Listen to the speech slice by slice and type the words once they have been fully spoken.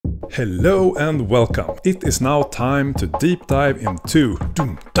Hello and welcome. It is now time to deep dive into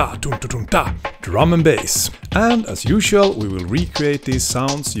drum and bass. And as usual, we will recreate these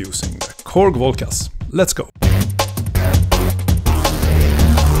sounds using the Korg Volcas. Let's go.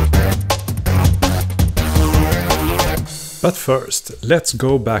 But first, let's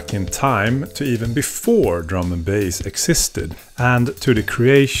go back in time to even before drum and bass existed and to the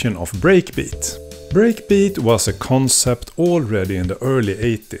creation of breakbeat. Breakbeat was a concept already in the early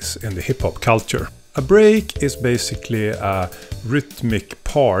 80s in the hip-hop culture. A break is basically a rhythmic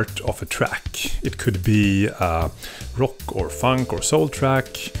part of a track. It could be a rock or funk or soul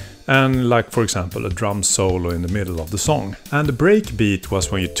track, and like for example a drum solo in the middle of the song. And the breakbeat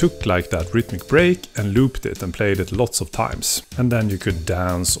was when you took like that rhythmic break and looped it and played it lots of times. And then you could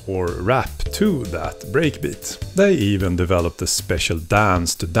dance or rap to that breakbeat. They even developed a special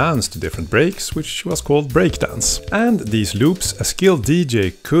dance to different breaks, which was called breakdance. And these loops a skilled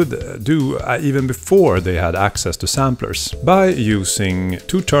DJ could do even before they had access to samplers. By using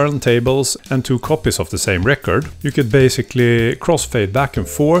two turntables and two copies of the same record, you could basically crossfade back and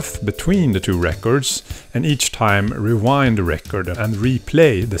forth between the two records and each time rewind the record and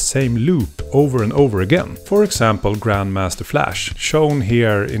replay the same loop over and over again. For example, Grandmaster Flash, shown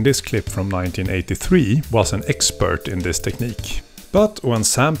here in this clip from 1983, was an expert in this technique. But when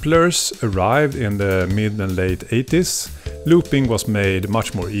samplers arrived in the mid and late 80s, looping was made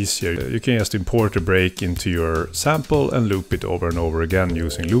much more easier. You can just import a break into your sample and loop it over and over again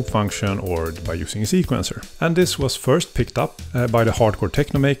using loop function or by using a sequencer. And this was first picked up by the hardcore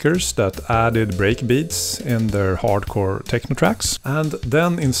techno makers that added breakbeats in their hardcore techno tracks. And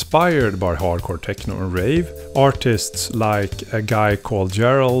then inspired by hardcore techno and rave, artists like a guy called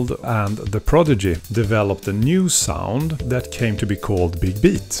Gerald and The Prodigy developed a new sound that came to be called Big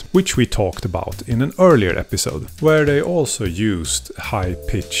Beat, which we talked about in an earlier episode, where they also used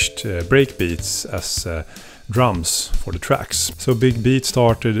high-pitched breakbeats as drums for the tracks. So Big Beat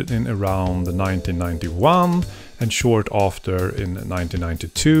started in around 1991, and short after in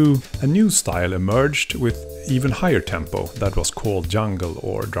 1992 a new style emerged with even higher tempo that was called jungle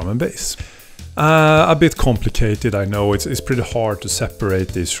or drum and bass. A bit complicated, I know. It's pretty hard to separate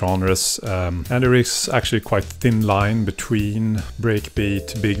these genres, and there is actually quite a thin line between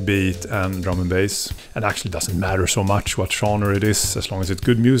breakbeat, big beat and drum and bass. And actually doesn't matter so much what genre it is as long as it's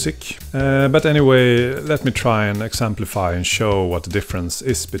good music. But anyway, let me try and exemplify and show what the difference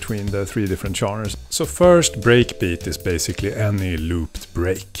is between the three different genres. So first, breakbeat is basically any looped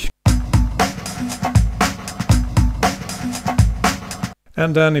break.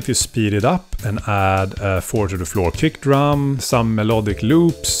 And then if you speed it up and add a 4-to-the-floor kick drum, some melodic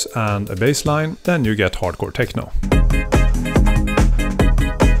loops and a bass line, then you get hardcore techno.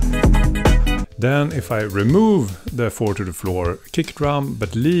 Then if I remove the 4-to-the-floor kick drum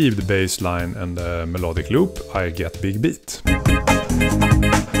but leave the bass line and the melodic loop, I get big beat.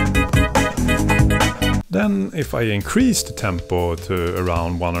 Then if I increase the tempo to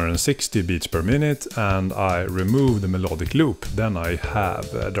around 160 beats per minute and I remove the melodic loop, then I have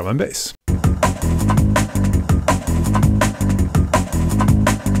drum and bass.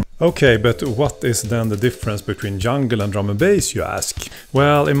 Okay, but what is then the difference between jungle and drum and bass, you ask?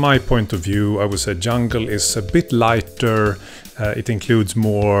 Well, in my point of view, I would say jungle is a bit lighter. It includes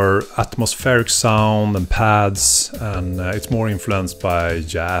more atmospheric sound and pads, and it's more influenced by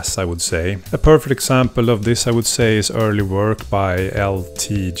jazz, I would say. A perfect example of this, I would say, is early work by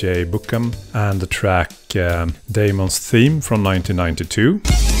L.T.J. Buckham and the track Damon's Theme from 1992.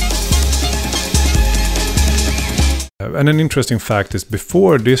 And an interesting fact is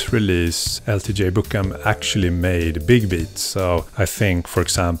before this release, L.T.J. Buckham actually made big beats. So I think, for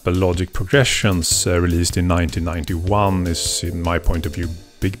example, Logic Progressions released in 1991 is, in my point of view,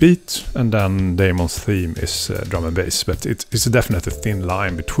 big beat, and then Damon's Theme is drum and bass. But it's definitely a thin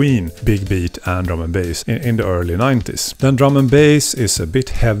line between big beat and drum and bass in the early 90s. Then drum and bass is a bit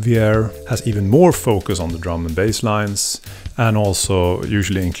heavier, has even more focus on the drum and bass lines, and also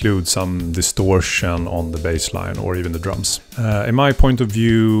usually includes some distortion on the bass line or even the drums. In my point of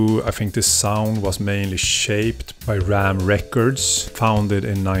view, I think this sound was mainly shaped by Ram Records, founded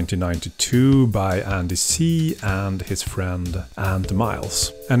in 1992 by Andy C. and his friend Ant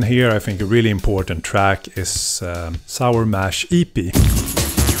Miles. And here I think a really important track is Sour Mash EP.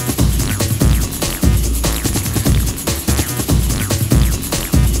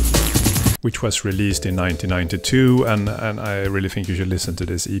 which was released in 1992, and I really think you should listen to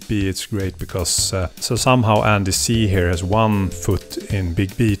this EP. It's great because so somehow Andy C here has 1 foot in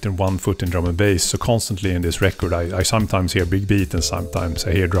big beat and 1 foot in drum and bass. So constantly in this record I sometimes hear big beat and sometimes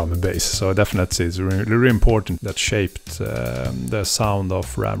I hear drum and bass. So definitely it's really important that shaped the sound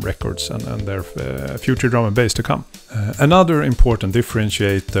of Ram Records and their future drum and bass to come. Another important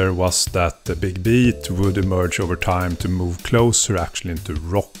differentiator was that the big beat would emerge over time to move closer actually into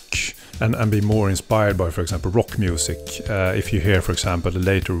rock and be more inspired by, for example, rock music. If you hear, for example, the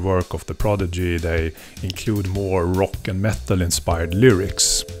later work of The Prodigy, they include more rock and metal inspired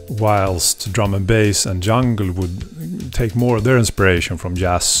lyrics, whilst drum and bass and jungle would take more of their inspiration from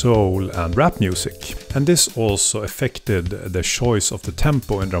jazz, soul and rap music. And this also affected the choice of the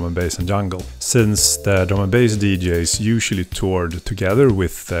tempo in drum and bass and jungle, since the drum and bass DJs usually toured together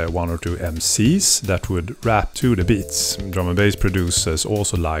with 1 or 2 MCs that would rap to the beats. Drum and bass producers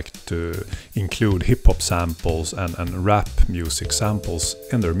also liked to include hip-hop samples and rap music samples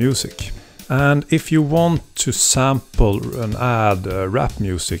in their music. And if you want to sample and add rap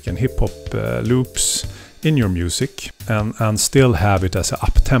music and hip-hop loops in your music and still have it as an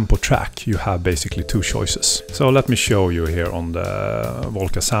up-tempo track, you have basically 2 choices. So let me show you here on the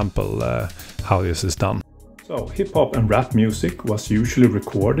Volca sample how this is done. So hip-hop and rap music was usually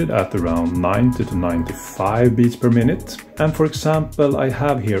recorded at around 90 to 95 beats per minute. And for example, I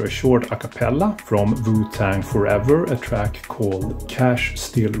have here a short a cappella from Wu-Tang Forever, a track called Cash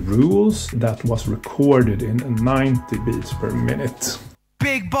Still Rules that was recorded in 90 beats per minute.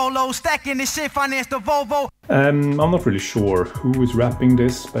 Big Bolo stacking this shit, finance the Volvo. I'm not really sure who is rapping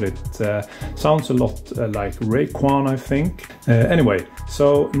this, but it sounds a lot like Raekwon, I think. Anyway,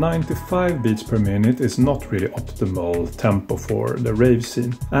 so 95 beats per minute is not really optimal tempo for the rave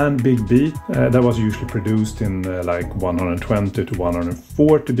scene. And big beat, that was usually produced in like 120 to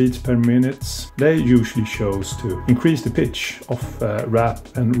 140 beats per minute. They usually chose to increase the pitch of rap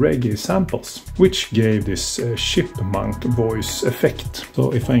and reggae samples, which gave this chipmunk voice effect.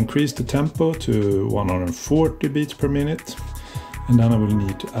 So if I increase the tempo to 140 beats per minute, and then I will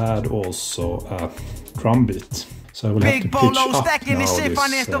need to add also a drum beat. So I will have to pitch up now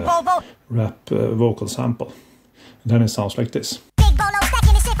this rap vocal sample. And then it sounds like this.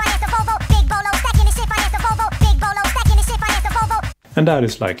 And that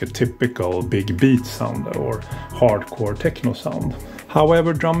is like a typical big beat sound or hardcore techno sound.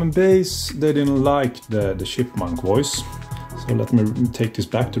 However, drum and bass, they didn't like the chipmunk voice. So let me take this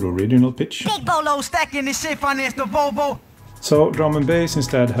back to the original pitch. Big Bolo stacking this shit, finance the Volvo. So drum and bass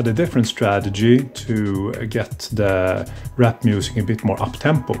instead had a different strategy to get the rap music a bit more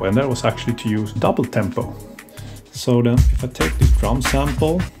up-tempo, and that was actually to use double tempo. So then if I take this drum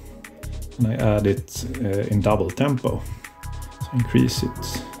sample and I add it in double tempo, so increase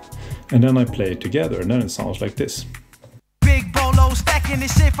it, and then I play it together, and then it sounds like this. Big Bolo stacking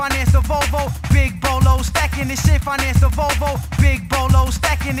this shit, finance the Volvo. Big Bolo stacking this shit, finance the Volvo. Big Bolo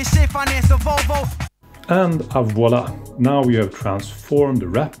stacking this shit, finance the Volvo. And voila, now we have transformed the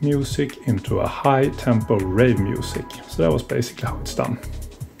rap music into a high tempo rave music. So that was basically how it's done.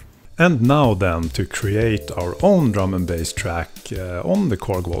 And now then to create our own drum and bass track on the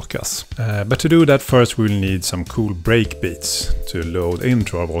Korg Volcas. But to do that first we'll need some cool breakbeats to load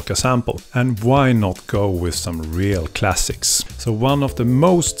into our Volca sample. And why not go with some real classics? So one of the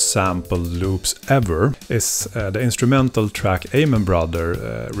most sampled loops ever is the instrumental track Amen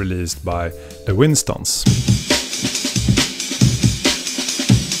Brother released by the Winstons.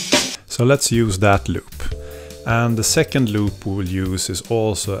 So let's use that loop. And the second loop we will use is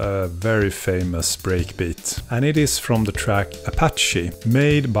also a very famous breakbeat, and it is from the track Apache,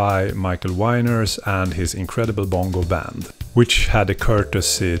 made by Michael Wyners and his incredible bongo band, which had the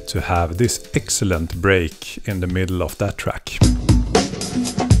courtesy to have this excellent break in the middle of that track.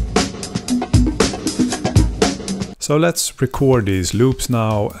 So let's record these loops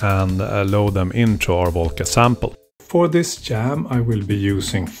now and load them into our Volca sample. For this jam I will be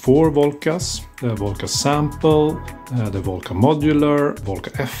using 4 Volcas, the Volca sample, the Volca Modular,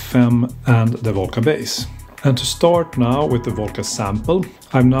 Volca FM and the Volca bass. And to start now with the Volca sample,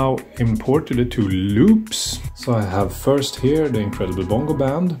 I've now imported the 2 loops. So I have first here the incredible bongo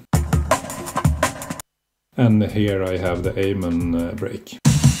band, and here I have the Amen break.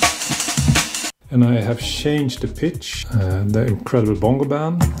 And I have changed the pitch, the incredible bongo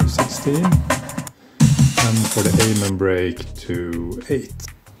band to 16. And for the Amen break to 8.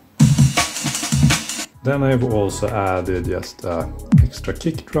 Then I've also added just an extra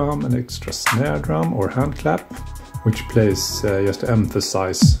kick drum and extra snare drum or hand clap, which plays just to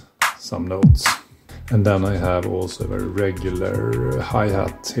emphasize some notes. And then I have also a very regular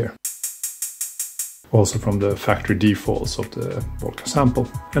hi-hat here. also from the factory defaults of the Volca sample.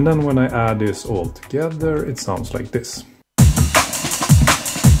 And then when I add this all together, it sounds like this.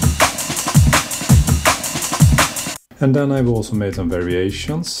 And then I've also made some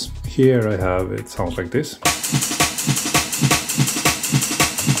variations. Here I have, it sounds like this.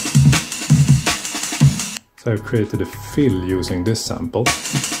 So I've created a fill using this sample.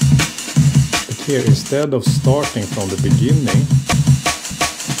 But here, instead of starting from the beginning,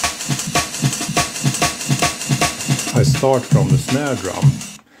 I start from the snare drum,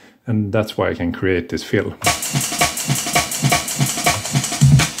 and that's why I can create this fill.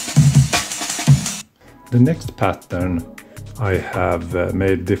 The next pattern, I have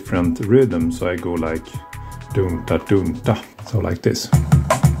made different rhythms, so I go like dun-ta, so like this.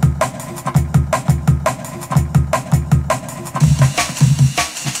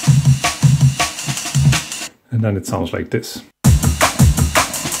 And then it sounds like this.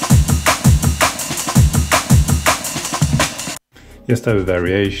 Just have a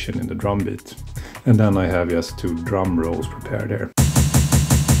variation in the drum beat. And then I have just 2 drum rolls prepared here.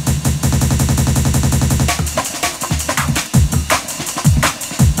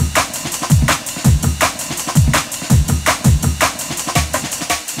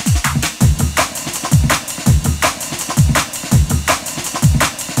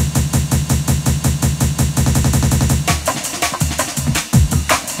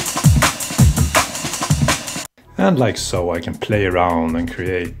 And like so, I can play around and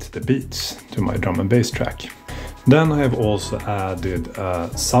create the beats to my drum and bass track. Then I have also added a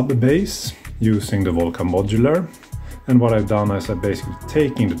sub bass using the Volca Modular. And what I've done is I'm basically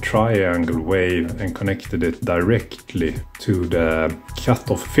taking the triangle wave and connected it directly to the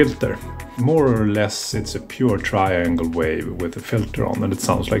cutoff filter. More or less, it's a pure triangle wave with a filter on, and it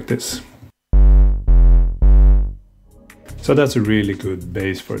sounds like this. So that's a really good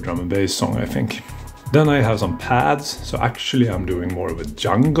bass for a drum and bass song, I think. Then I have some pads, so actually I'm doing more of a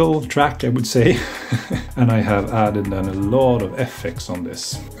jungle track, I would say. And I have added then a lot of effects on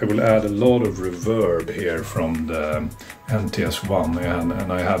this. I will add a lot of reverb here from the NTS-1,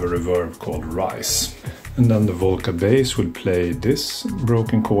 and I have a reverb called Rise. And then the Volca bass will play this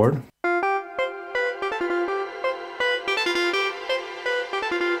broken chord.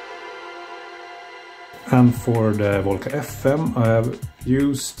 And for the Volca FM, I have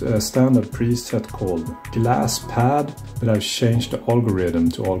used a standard preset called Glass Pad, but I've changed the algorithm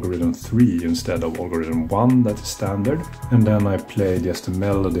to algorithm 3 instead of algorithm 1 that is standard. And then I play just a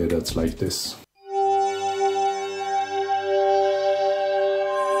melody that's like this.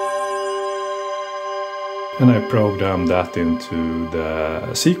 And I program that into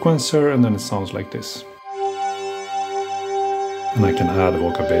the sequencer, and then it sounds like this. And I can add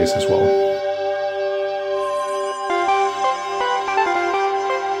Volca bass as well.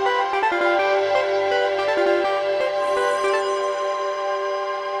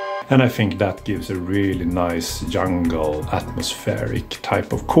 And I think that gives a really nice jungle atmospheric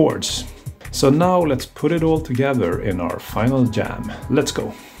type of chords. So now let's put it all together in our final jam. Let's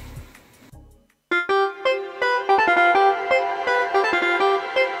go!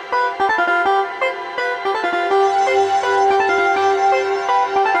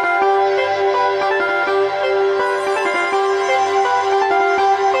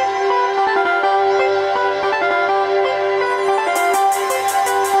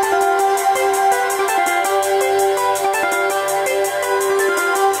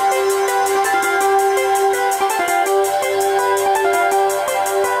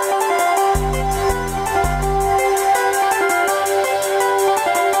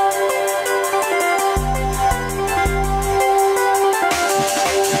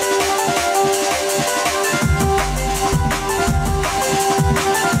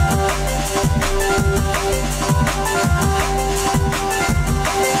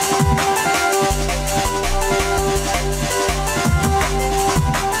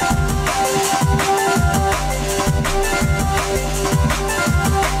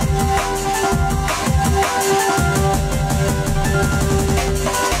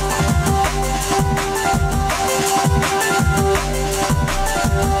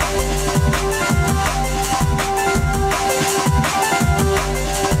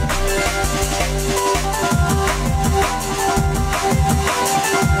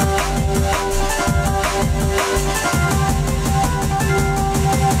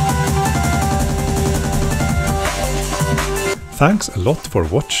 Thanks a lot for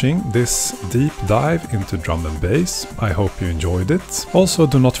watching this deep dive into drum and bass. I hope you enjoyed it. Also,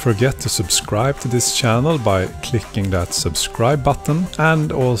 do not forget to subscribe to this channel by clicking that subscribe button,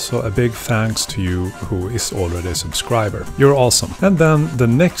 and also a big thanks to you who is already a subscriber. You're awesome. And then the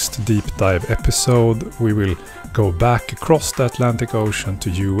next deep dive episode, we will go back across the Atlantic Ocean to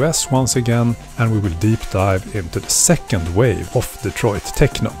US once again, and we will deep dive into the second wave of Detroit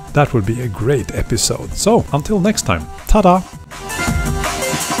techno. That will be a great episode. So until next time, ta-da!